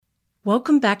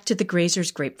Welcome back to the Grazer's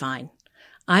Grapevine.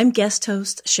 I'm guest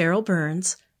host Cheryl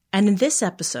Burns, and in this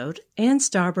episode, Ann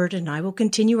Starbard and I will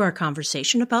continue our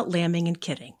conversation about lambing and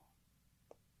kidding.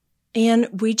 And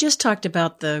we just talked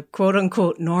about the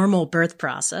quote-unquote normal birth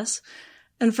process,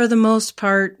 and for the most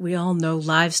part, we all know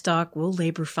livestock will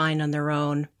labor fine on their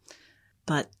own,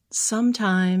 but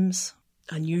sometimes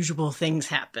unusual things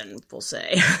happen, we'll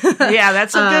say. Yeah,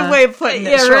 that's a good way of putting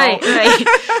it. Yeah, Cheryl.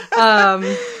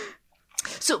 right.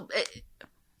 So,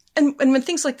 and when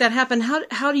things like that happen,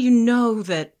 how do you know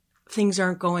that things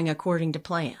aren't going according to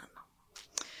plan?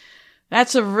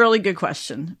 That's a really good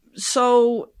question.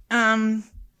 So, how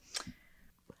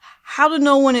to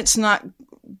know when it's not,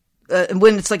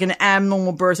 when it's like an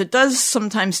abnormal birth? It does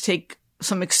sometimes take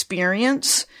some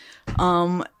experience,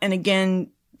 and again,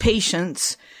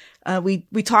 patience.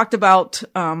 We talked about,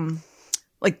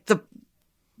 like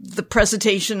the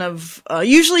presentation of,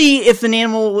 usually if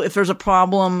there's a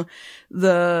problem,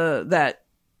 the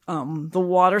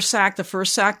water sac, the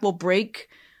first sac will break.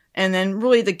 And then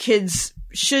really the kids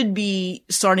should be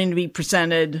starting to be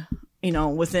presented,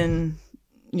 within,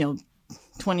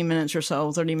 20 minutes or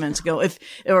so, 30 minutes ago,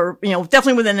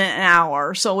 definitely within an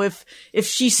hour. So if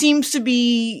she seems to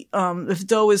be, if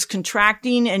doe is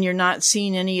contracting and you're not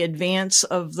seeing any advance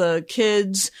of the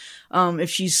kids, if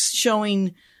she's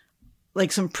showing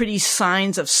like some pretty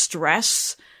signs of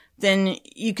stress, then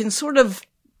you can sort of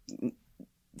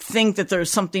think that there's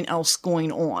something else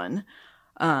going on.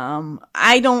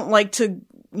 I don't like to,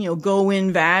 go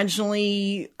in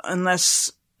vaginally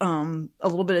unless, a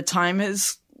little bit of time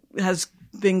has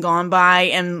been gone by,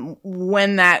 and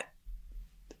what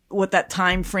that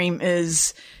time frame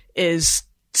is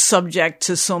subject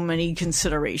to so many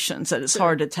considerations that it's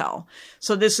hard to tell.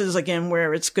 So this is again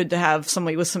where it's good to have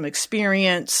somebody with some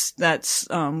experience that's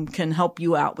can help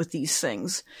you out with these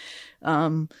things.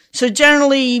 So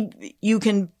generally you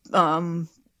can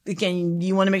again,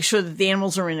 you want to make sure that the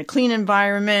animals are in a clean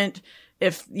environment.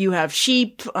 If you have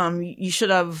sheep, you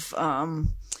should have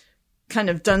kind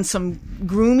of done some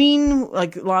grooming.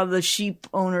 Like a lot of the sheep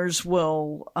owners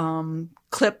will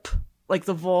clip like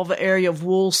the vulva area of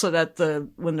wool so that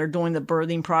when they're doing the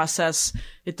birthing process,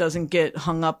 it doesn't get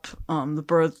hung up.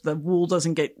 The wool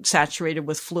doesn't get saturated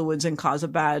with fluids and cause a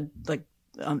bad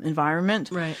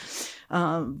environment. Right.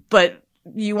 But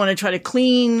you want to try to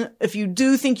clean. If you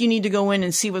do think you need to go in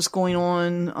and see what's going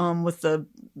on with the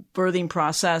birthing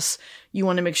process, you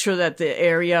want to make sure that the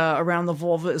area around the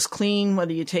vulva is clean,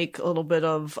 whether you take a little bit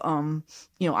of,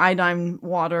 iodine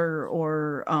water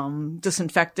or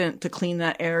disinfectant to clean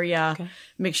that area. Okay.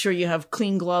 Make sure you have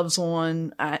clean gloves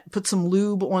on, put some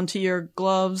lube onto your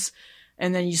gloves,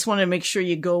 and then you just want to make sure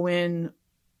you go in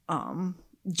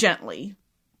gently.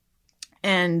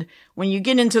 And when you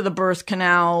get into the birth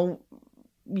canal,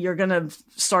 you're going to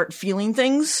start feeling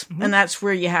things, and that's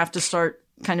where you have to start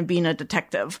kind of being a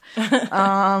detective.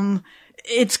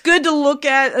 It's good to look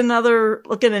at an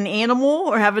animal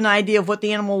or have an idea of what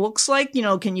the animal looks like.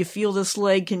 Can you feel this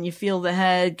leg? Can you feel the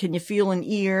head? Can you feel an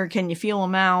ear? Can you feel a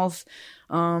mouth?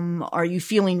 Are you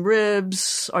feeling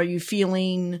ribs? Are you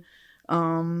feeling,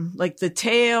 like the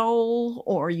tail,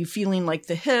 or are you feeling like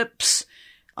the hips?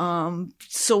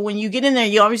 So when you get in there,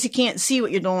 you obviously can't see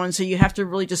what you're doing. So you have to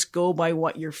really just go by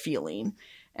what you're feeling.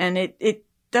 And it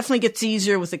definitely gets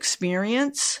easier with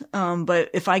experience. But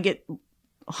if I get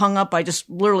hung up, I just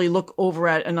literally look over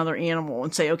at another animal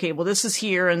and say, okay, well, this is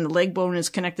here and the leg bone is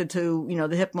connected to,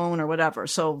 the hip bone or whatever.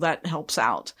 So that helps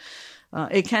out.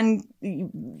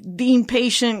 Being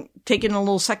patient, taking a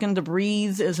little second to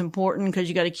breathe is important because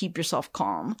you got to keep yourself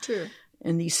calm. True.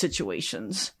 In these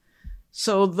situations.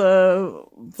 So the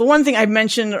one thing I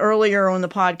mentioned earlier on the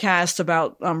podcast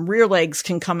about rear legs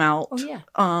can come out. Oh, yeah.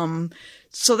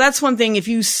 So that's one thing. If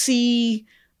you see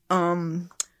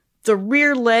the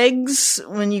rear legs,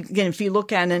 if you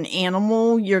look at an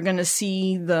animal, you're going to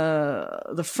see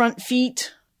the front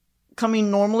feet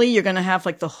coming normally. You're going to have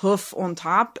like the hoof on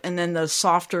top, and then the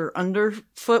softer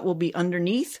underfoot will be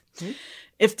underneath. Mm-hmm.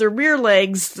 If the rear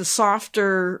legs, the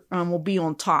softer will be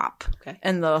on top, okay,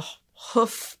 and the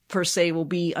hoof per se will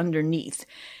be underneath.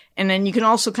 And then you can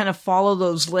also kind of follow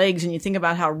those legs, and you think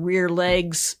about how rear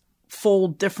legs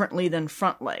fold differently than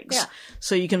front legs. Yeah.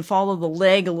 So you can follow the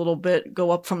leg a little bit,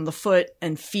 go up from the foot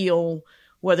and feel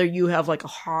whether you have like a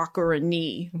hock or a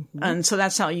knee. Mm-hmm. And so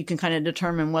that's how you can kind of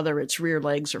determine whether it's rear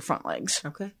legs or front legs.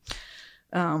 Okay.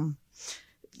 But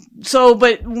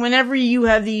whenever you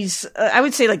have these, I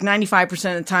would say like 95%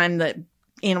 of the time that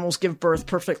animals give birth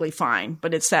perfectly fine,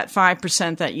 but it's that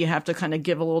 5% that you have to kind of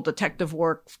give a little detective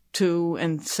work to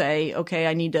and say, okay,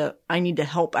 I need to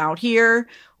help out here.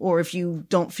 Or if you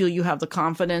don't feel you have the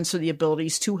confidence or the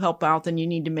abilities to help out, then you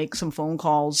need to make some phone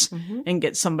calls and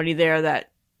get somebody there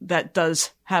that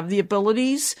does have the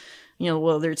abilities,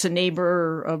 whether it's a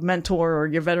neighbor, a mentor, or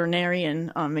your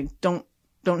veterinarian.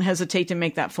 Don't hesitate to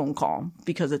make that phone call,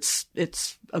 because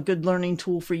it's a good learning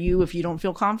tool for you if you don't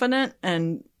feel confident,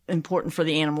 and important for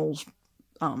the animal's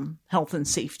health and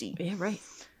safety. Yeah, right.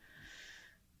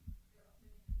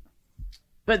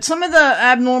 But some of the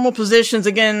abnormal positions,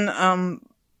 again,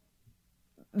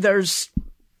 there's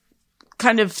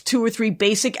kind of 2 or 3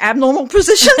 basic abnormal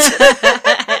positions.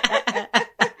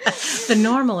 The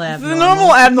normal abnormal. The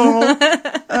normal abnormal.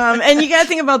 And you got to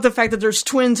think about the fact that there's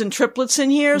twins and triplets in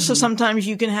here. So sometimes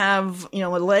you can have, a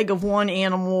leg of one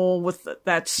animal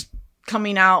that's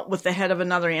coming out with the head of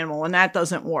another animal, and that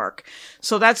doesn't work.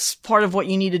 So that's part of what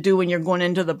you need to do when you're going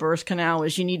into the birth canal,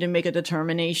 is you need to make a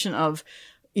determination of,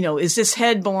 is this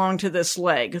head belong to this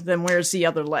leg? Then where's the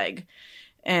other leg?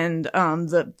 And,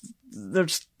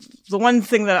 there's the one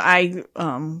thing that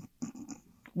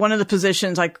one of the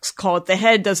positions, I call it, the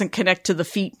head doesn't connect to the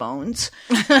feet bones.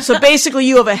 So basically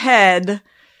you have a head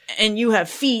and you have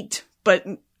feet, but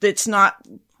there's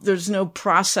no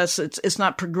process. It's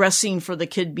not progressing for the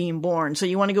kid being born. So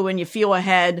you want to go in, you feel a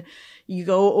head, you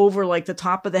go over like the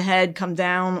top of the head, come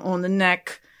down on the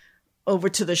neck, over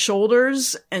to the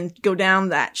shoulders, and go down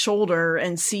that shoulder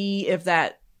and see if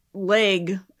that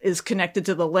leg is connected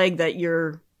to the leg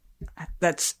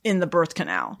that's in the birth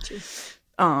canal.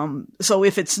 So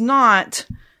if it's not,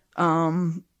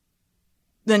 then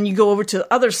you go over to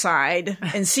the other side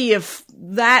and see if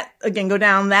that, again, go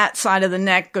down that side of the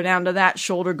neck, go down to that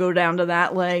shoulder, go down to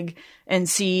that leg, and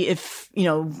see if,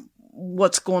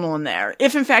 what's going on there.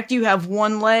 If in fact you have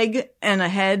one leg and a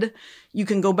head, you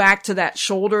can go back to that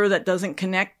shoulder that doesn't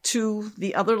connect to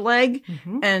the other leg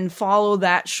and follow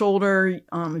that shoulder.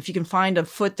 If you can find a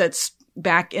foot that's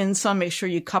back in some, make sure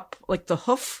you cup like the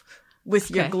hoof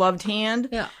with your gloved hand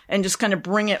and just kind of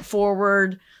bring it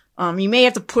forward. You may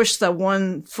have to push the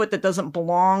one foot that doesn't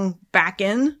belong back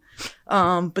in.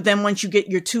 But then once you get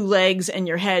your 2 legs and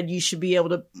your head, you should be able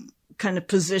to kind of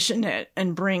position it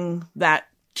and bring that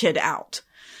kid out.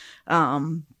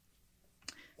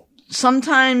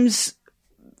 Sometimes,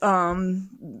 you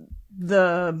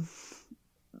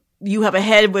have a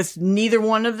head with neither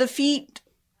one of the feet.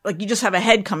 Like you just have a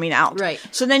head coming out. Right.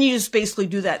 So then you just basically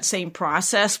do that same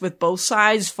process with both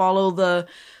sides, follow the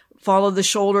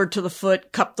shoulder to the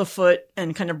foot, cup the foot,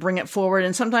 and kind of bring it forward.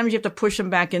 And sometimes you have to push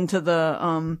them back into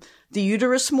the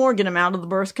uterus more, get them out of the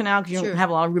birth canal, because you don't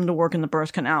have a lot of room to work in the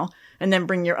birth canal, and then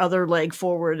bring your other leg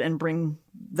forward and bring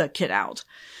the kid out.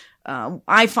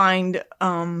 I find,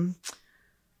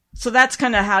 so that's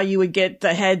kind of how you would get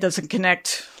the head doesn't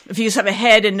connect. If you just have a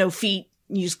head and no feet,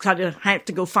 you just kind of have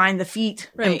to go find the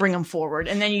feet and bring them forward.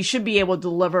 And then you should be able to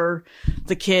deliver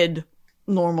the kid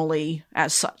normally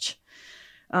as such.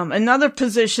 Another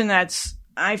position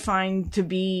I find to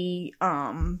be,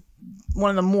 one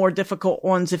of the more difficult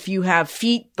ones, if you have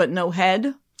feet but no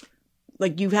head,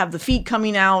 like you have the feet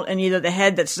coming out and either the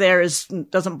head that's there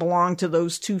doesn't belong to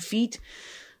those 2 feet,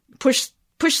 push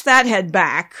that head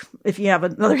back if you have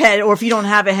another head, or if you don't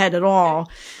have a head at all,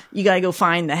 you gotta go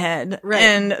find the head. Right.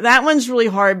 And that one's really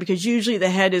hard because usually the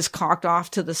head is cocked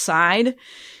off to the side,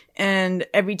 and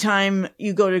every time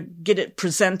you go to get it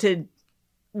presented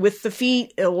with the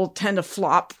feet, it will tend to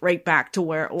flop right back to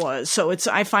where it was. So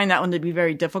I find that one to be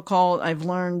very difficult. I've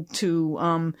learned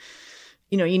to,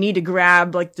 you need to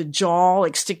grab like the jaw,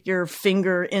 like stick your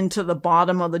finger into the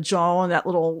bottom of the jaw and that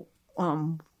little,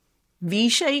 V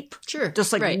shape. Sure.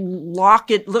 Just like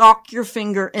lock your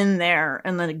finger in there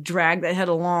and then drag the head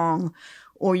along.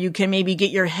 Or you can maybe get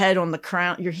your hand on the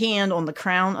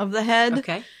crown of the head.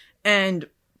 Okay. And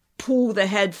pull the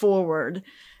head forward.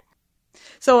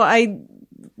 So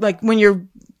like when you're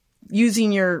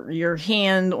using your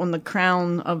hand on the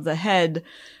crown of the head,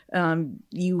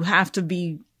 you have to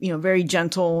be, very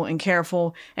gentle and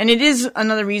careful. And it is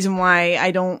another reason why I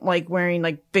don't like wearing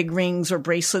like big rings or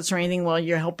bracelets or anything while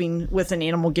you're helping with an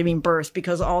animal giving birth,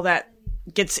 because all that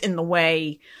gets in the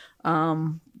way,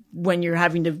 when you're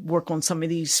having to work on some of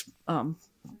these,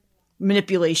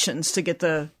 manipulations to get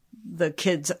the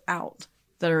kids out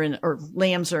that are or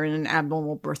lambs are in an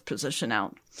abnormal birth position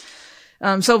out.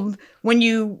 So when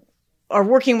you are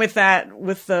working with that,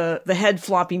 with the head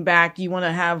flopping back, you want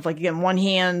to have, like, again, one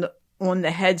hand on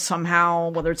the head somehow,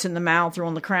 whether it's in the mouth or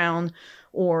on the crown,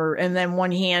 and then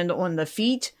one hand on the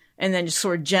feet, and then just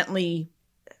sort of gently,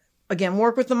 again,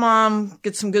 work with the mom,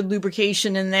 get some good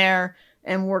lubrication in there,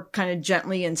 and work kind of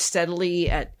gently and steadily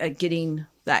at getting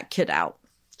that kid out.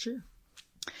 Sure.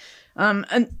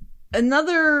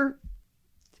 Another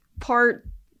part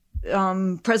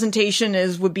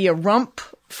presentation would be a rump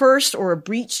first or a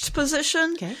breached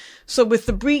position. Okay. So with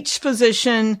the breached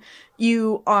position,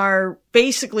 you are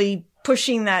basically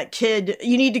pushing that kid.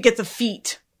 You need to get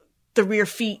the rear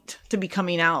feet to be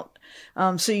coming out.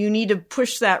 So you need to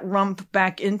push that rump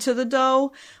back into the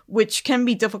doe, which can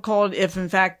be difficult if in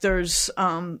fact there's,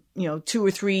 2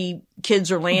 or 3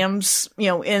 kids or lambs,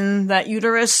 in that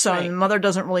uterus. So the mother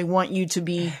doesn't really want you to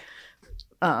be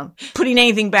putting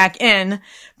anything back in,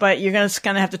 but you're going to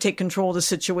kind of have to take control of the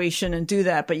situation and do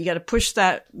that. But you got to push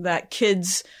that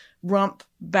kid's rump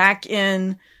back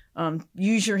in,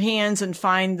 use your hands and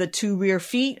find the 2 rear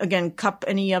feet. Again, cup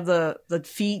any of the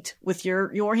feet with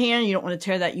your hand. You don't want to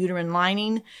tear that uterine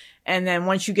lining. And then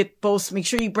once you get both, make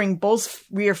sure you bring both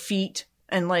rear feet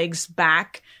and legs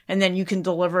back, and then you can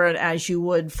deliver it as you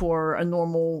would for a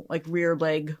normal, rear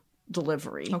leg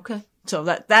delivery. Okay. So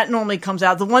that normally comes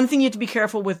out. The one thing you have to be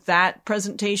careful with that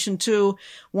presentation too,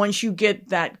 once you get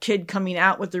that kid coming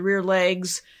out with the rear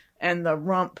legs and the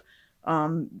rump,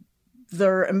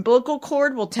 their umbilical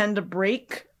cord will tend to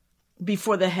break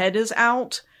before the head is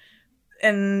out.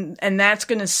 And that's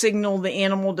going to signal the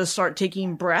animal to start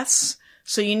taking breaths.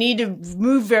 So you need to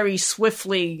move very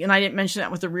swiftly. And I didn't mention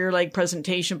that with the rear leg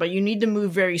presentation, but you need to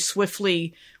move very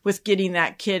swiftly with getting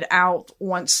that kid out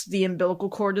once the umbilical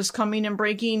cord is coming and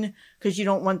breaking, because you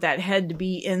don't want that head to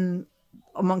be in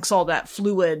amongst all that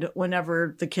fluid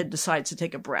whenever the kid decides to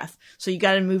take a breath. So you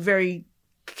got to move very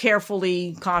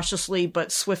carefully, cautiously,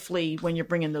 but swiftly when you're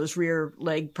bringing those rear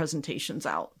leg presentations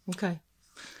out. Okay.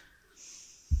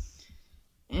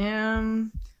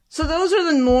 So those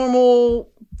are the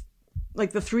normal,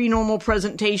 the 3 normal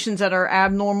presentations that are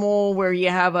abnormal, where you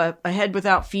have a head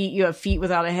without feet, you have feet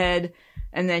without a head,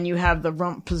 and then you have the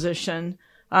rump position.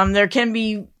 There can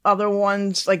be other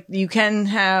ones, you can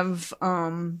have,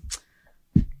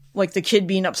 the kid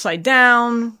being upside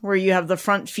down, where you have the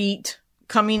front feet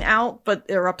coming out, but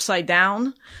they're upside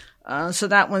down. So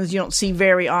that one you don't see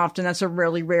very often. That's a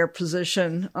really rare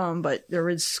position. But there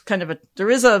is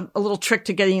a little trick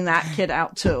to getting that kid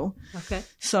out too. Okay.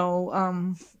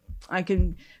 So,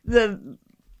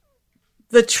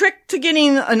 the trick to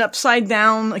getting an upside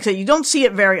down, like I said, you don't see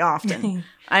it very often.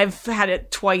 I've had it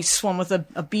twice, one with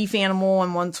a beef animal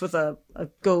and once with a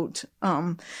goat.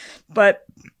 But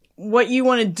what you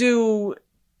want to do,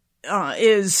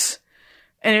 is,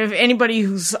 and if anybody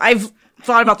I've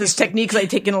thought about this technique because I've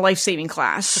taken a life-saving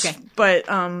class. Okay. But,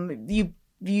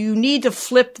 you need to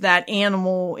flip that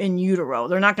animal in utero.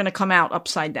 They're not going to come out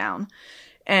upside down.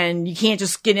 And you can't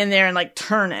just get in there and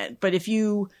turn it. But if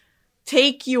you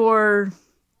take if you're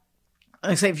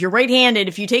right-handed,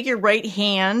 if you take your right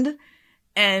hand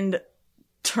and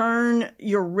turn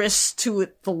your wrist to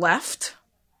the left.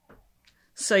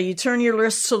 So you turn your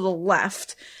wrist to the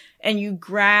left and you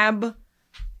grab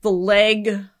the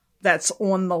leg that's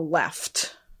on the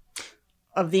left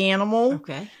of the animal.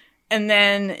 Okay. And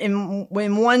then in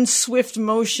one swift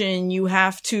motion, you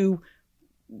have to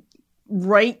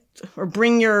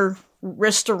bring your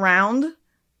wrist around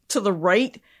to the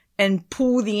right and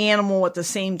pull the animal at the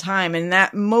same time. And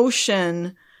that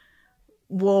motion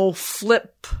will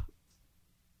flip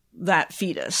that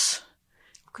fetus.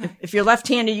 Okay. If you're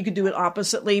left-handed, you could do it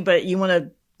oppositely, but you want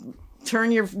to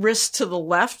turn your wrist to the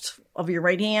left of your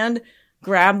right hand,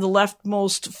 grab the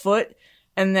leftmost foot,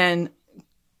 and then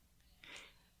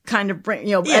kind of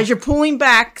bring, as you're pulling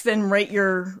back, then right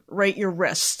your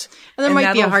wrist. And that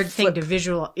might be a hard thing to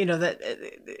visualize, that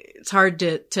it's hard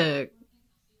to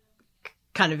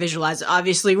kind of visualize.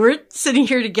 Obviously, we're sitting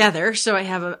here together, so I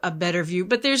have a better view,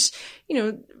 but there's,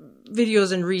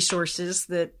 videos and resources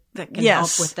that can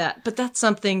help with that. But that's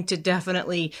something to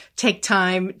definitely take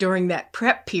time during that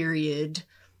prep period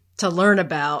to learn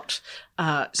about,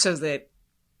 so that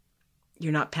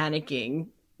you're not panicking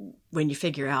when you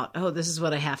figure out, this is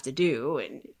what I have to do.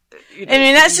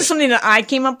 And that's just something that I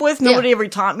came up with. Nobody ever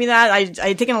taught me that. I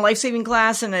had taken a life-saving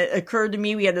class, and it occurred to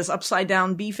me, we had this upside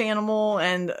down beef animal,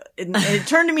 and it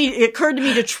occurred to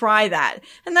me to try that.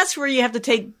 And that's where you have to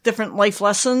take different life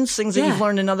lessons, things that you've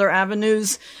learned in other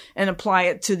avenues, and apply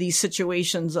it to these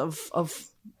situations of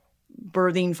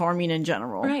birthing, farming in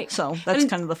general. Right. So that's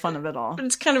kind of the fun of it all. But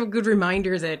it's kind of a good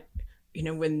reminder that,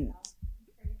 when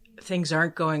things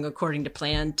aren't going according to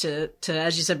plan, to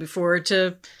as you said before,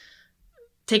 to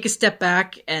take a step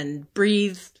back and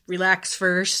breathe, relax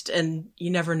first, and you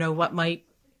never know what might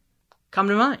come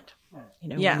to mind.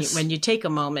 When you take a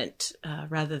moment,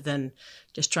 rather than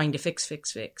just trying to fix.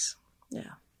 Yeah.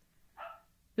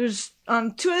 There's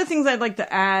two other things I'd like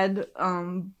to add.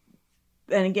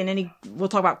 And again, we'll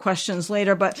talk about questions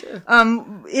later, but, sure.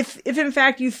 If in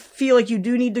fact you feel like you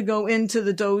do need to go into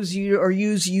the doe's or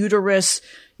use uterus,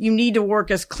 you need to work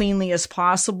as cleanly as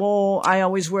possible. I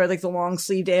always wear like the long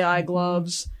sleeved AI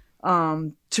gloves,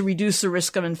 to reduce the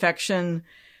risk of infection.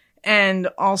 And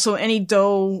also any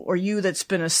doe or ewe that's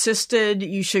been assisted,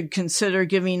 you should consider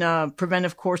giving a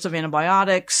preventive course of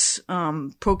antibiotics.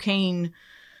 Procaine,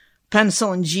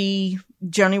 penicillin G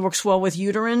generally works well with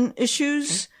uterine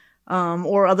issues.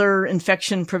 Or other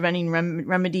infection preventing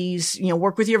remedies.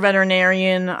 Work with your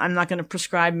veterinarian. I'm not going to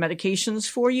prescribe medications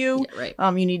for you. Yeah,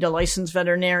 right. You need a licensed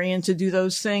veterinarian to do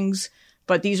those things,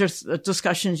 but these are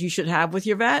discussions you should have with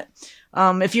your vet.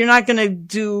 If you're not going to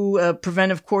do a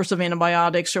preventive course of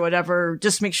antibiotics or whatever,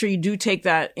 just make sure you do take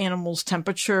that animal's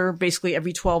temperature basically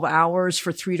every 12 hours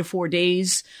for 3 to 4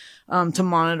 days, to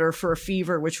monitor for a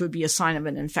fever, which would be a sign of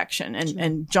an infection,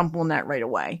 and jump on that right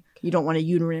away. You don't want a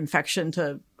uterine infection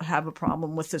to have a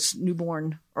problem with this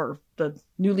newborn or the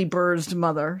newly birthed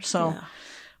mother. So,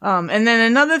 yeah. And then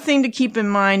another thing to keep in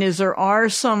mind is there are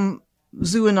some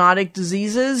zoonotic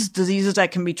diseases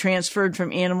that can be transferred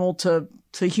from animal to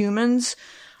humans,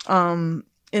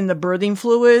 in the birthing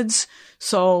fluids.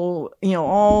 So,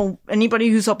 anybody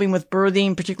who's helping with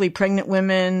birthing, particularly pregnant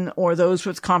women or those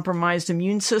with compromised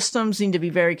immune systems, need to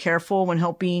be very careful when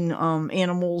helping,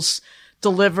 animals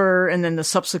deliver, and then the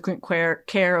subsequent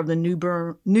care of the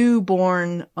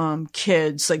newborn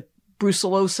kids, like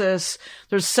brucellosis.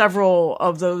 There's several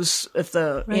of those, if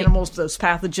the animals, those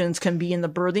pathogens can be in the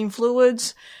birthing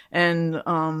fluids. And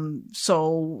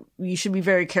so you should be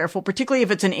very careful, particularly if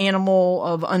it's an animal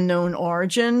of unknown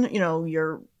origin.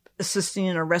 You're assisting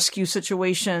in a rescue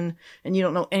situation and you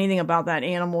don't know anything about that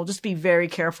animal. Just be very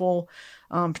careful.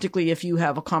 Particularly if you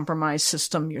have a compromised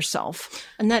system yourself.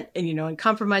 And that, in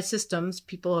compromised systems,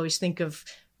 people always think of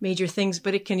major things,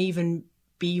 but it can even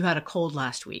be you had a cold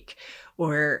last week,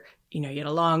 or,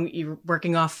 you're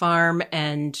working off farm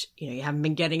and, you haven't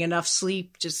been getting enough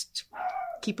sleep. Just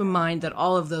keep in mind that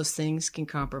all of those things can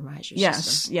compromise your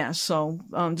system. Yes. So,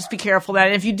 just be careful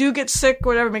that if you do get sick or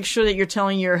whatever, make sure that you're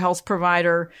telling your health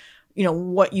provider,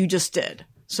 what you just did,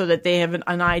 so that they have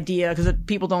an idea, because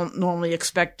people don't normally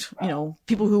expect,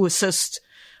 people who assist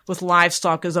with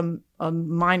livestock is a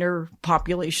minor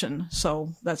population. So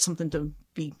that's something to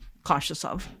be cautious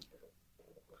of.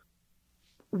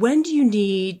 When do you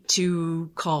need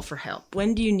to call for help?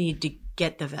 When do you need to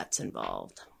get the vets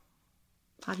involved?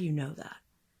 How do you know that?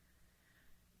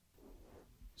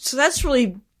 So that's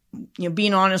really,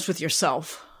 being honest with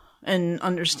yourself and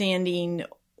understanding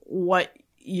what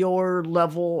your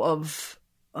level of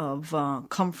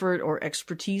comfort or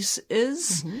expertise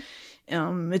is.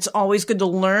 Mm-hmm. It's always good to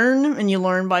learn, and you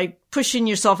learn by pushing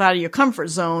yourself out of your comfort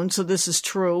zone. So this is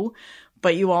true,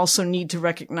 but you also need to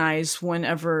recognize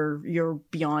whenever you're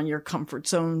beyond your comfort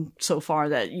zone so far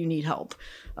that you need help.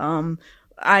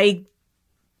 I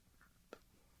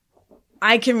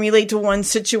can relate to one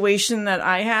situation that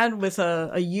I had with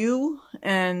a ewe,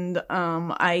 and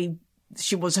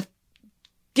she was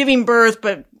giving birth,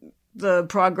 but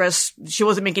she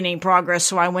wasn't making any progress.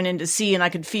 So I went in to see, and I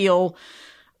could feel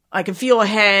a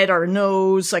head or a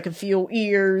nose. I could feel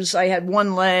ears. I had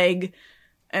one leg,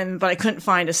 but I couldn't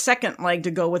find a second leg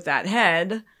to go with that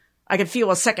head. I could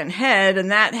feel a second head,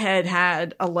 and that head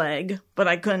had a leg, but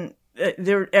I couldn't.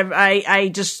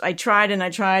 I tried and I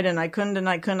tried and I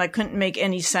couldn't make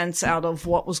any sense out of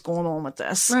what was going on with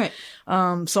this. Right.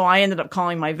 So I ended up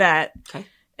calling my vet. Okay.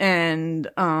 And,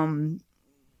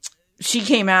 she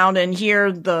came out, and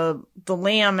here the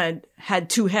lamb had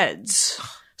two heads.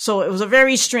 So it was a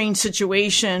very strange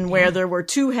situation where there were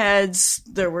two heads,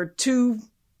 there were 3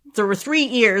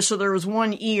 ears. So there was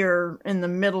one ear in the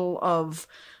middle of,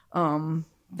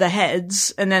 the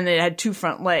heads, and then it had 2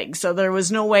 front legs. So there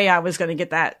was no way I was going to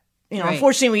get that. Right.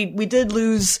 Unfortunately we did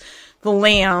lose the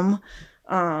lamb.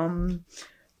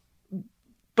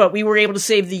 But we were able to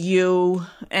save the ewe.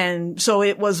 And so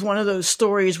it was one of those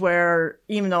stories where,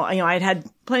 even though, I'd had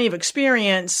plenty of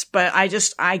experience, but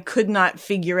I could not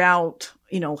figure out,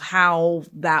 how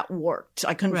that worked.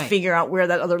 I couldn't figure out where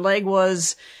that other leg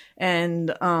was.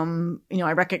 And,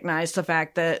 I recognized the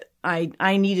fact that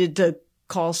I needed to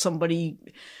call somebody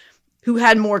who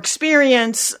had more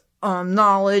experience,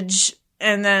 knowledge,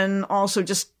 and then also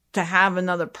just to have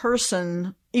another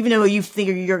person, even though you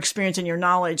figure your experience and your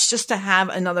knowledge, just to have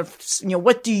another,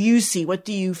 what do you see? What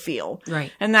do you feel?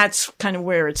 Right. And that's kind of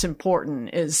where it's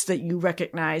important, is that you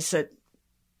recognize that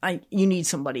you need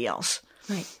somebody else.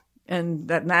 Right. And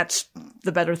that's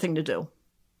the better thing to do.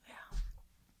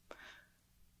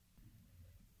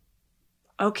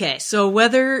 Okay, so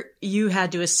whether you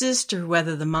had to assist or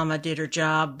whether the mama did her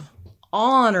job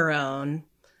all on her own,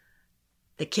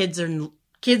 the kids or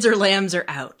lambs are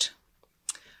out.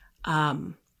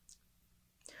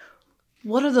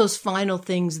 What are those final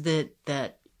things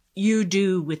that you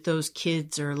do with those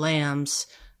kids or lambs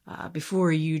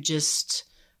before you just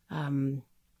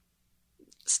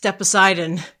step aside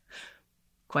and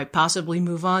quite possibly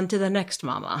move on to the next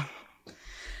mama?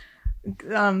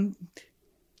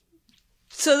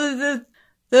 So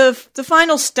the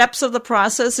final steps of the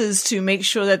process is to make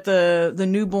sure that the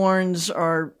newborns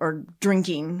are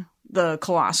drinking the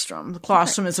colostrum. The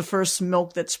colostrum is the first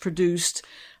milk that's produced.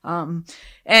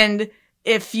 And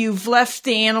if you've left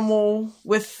the animal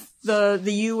with the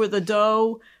ewe or the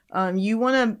doe, you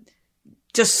want to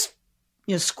just,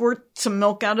 squirt some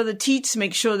milk out of the teats,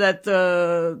 make sure that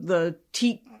the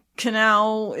teat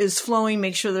canal is flowing,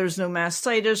 make sure there's no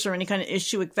mastitis or any kind of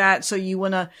issue with that. So you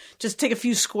want to just take a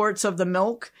few squirts of the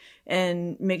milk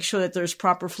and make sure that there's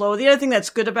proper flow. The other thing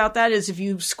that's good about that is if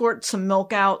you squirt some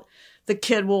milk out, the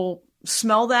kid will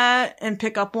smell that and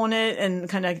pick up on it and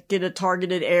kind of get a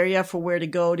targeted area for where to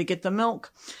go to get the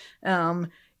milk.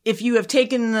 If you have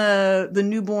taken the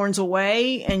newborns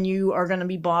away and you are going to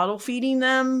be bottle feeding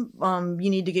them, you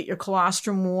need to get your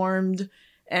colostrum warmed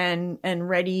and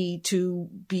ready to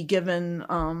be given,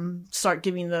 start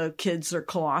giving the kids their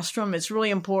colostrum. It's really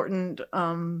important.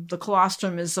 The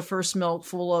colostrum is the first milk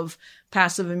full of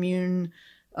passive immune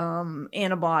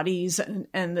antibodies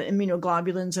and the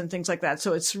immunoglobulins and things like that.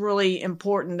 So it's really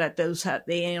important that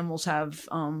the animals have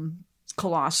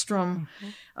colostrum.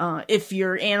 Mm-hmm. If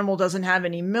your animal doesn't have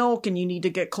any milk and you need to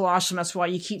get colostrum, that's why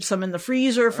you keep some in the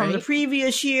freezer from the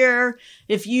previous year.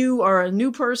 If you are a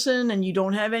new person and you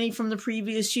don't have any from the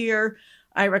previous year,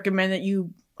 I recommend that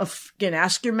you again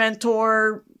ask your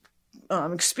mentor,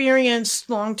 experienced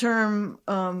long-term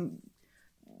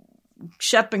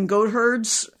sheep and goat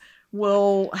herds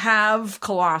will have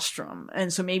colostrum.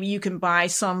 And so maybe you can buy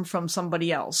some from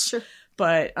somebody else. Sure.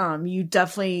 But you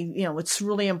definitely, it's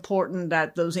really important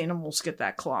that those animals get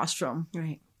that colostrum.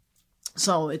 Right.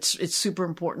 So it's super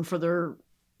important for the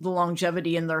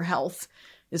longevity and their health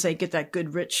is they get that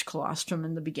good rich colostrum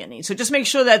in the beginning. So just make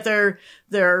sure that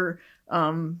the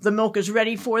milk is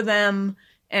ready for them.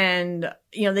 And,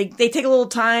 they take a little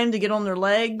time to get on their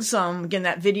legs. Again,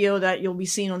 that video that you'll be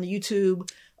seeing on the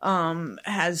YouTube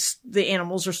has the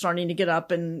animals are starting to get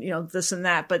up and, this and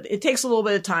that, but it takes a little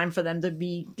bit of time for them to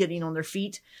be getting on their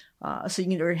feet. So you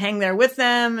can either hang there with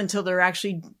them until they're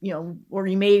actually, or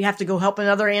you may have to go help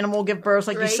another animal give birth,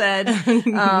 like you said.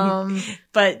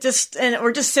 But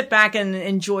or just sit back and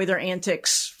enjoy their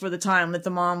antics for the time. Let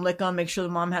the mom lick them, make sure the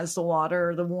mom has the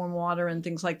water, the warm water and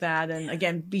things like that. And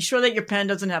again, be sure that your pen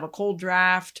doesn't have a cold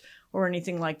draft or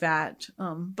anything like that.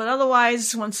 But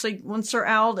otherwise, once they're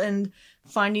out and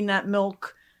finding that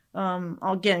milk,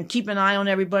 again, keep an eye on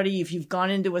everybody. If you've gone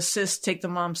into assist, take the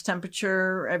mom's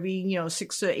temperature every,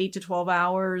 6 to 8 to 12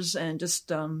 hours and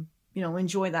just,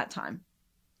 enjoy that time.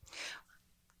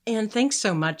 And thanks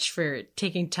so much for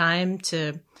taking time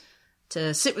to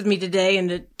sit with me today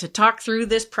and to talk through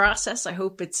this process. I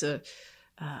hope it's a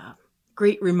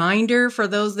great reminder for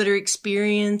those that are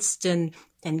experienced and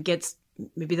gets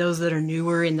maybe those that are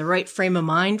newer in the right frame of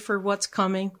mind for what's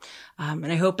coming.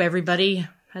 And I hope everybody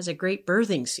has a great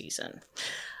birthing season.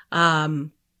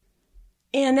 And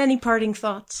any parting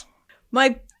thoughts?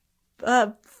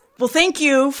 Well, thank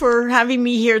you for having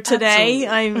me here today.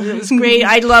 It was great.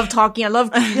 I love talking. I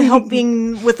love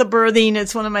helping with the birthing.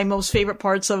 It's one of my most favorite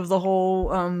parts of the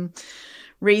whole,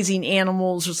 raising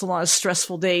animals. There's a lot of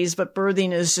stressful days, but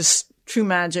birthing is just true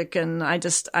magic. And I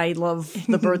love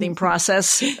the birthing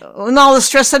process and all the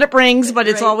stress that it brings, but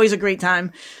it's always a great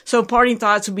time. So parting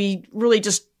thoughts would be really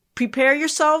just prepare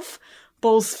yourself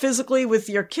both physically with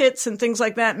your kits and things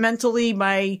like that, mentally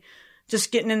by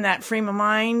just getting in that frame of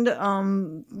mind,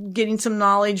 getting some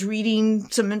knowledge, reading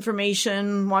some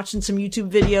information, watching some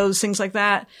YouTube videos, things like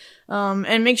that.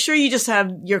 And make sure you just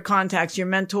have your contacts, your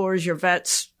mentors, your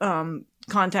vets,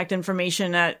 contact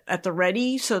information at the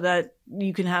ready so that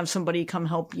you can have somebody come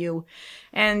help you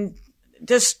and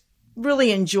just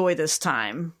really enjoy this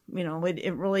time.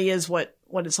 It really is what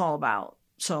it's all about.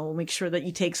 So make sure that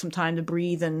you take some time to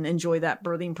breathe and enjoy that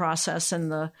birthing process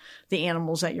and the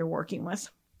animals that you're working with.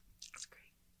 That's great.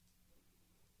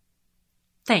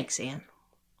 Thanks, Anne.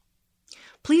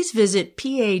 Please visit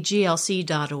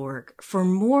paglc.org for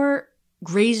more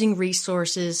grazing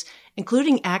resources,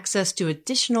 including access to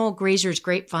additional Grazer's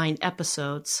Grapevine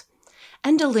episodes,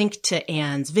 and a link to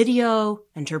Anne's video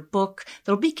and her book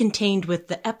that will be contained with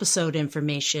the episode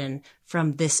information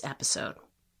from this episode.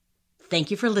 Thank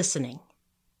you for listening.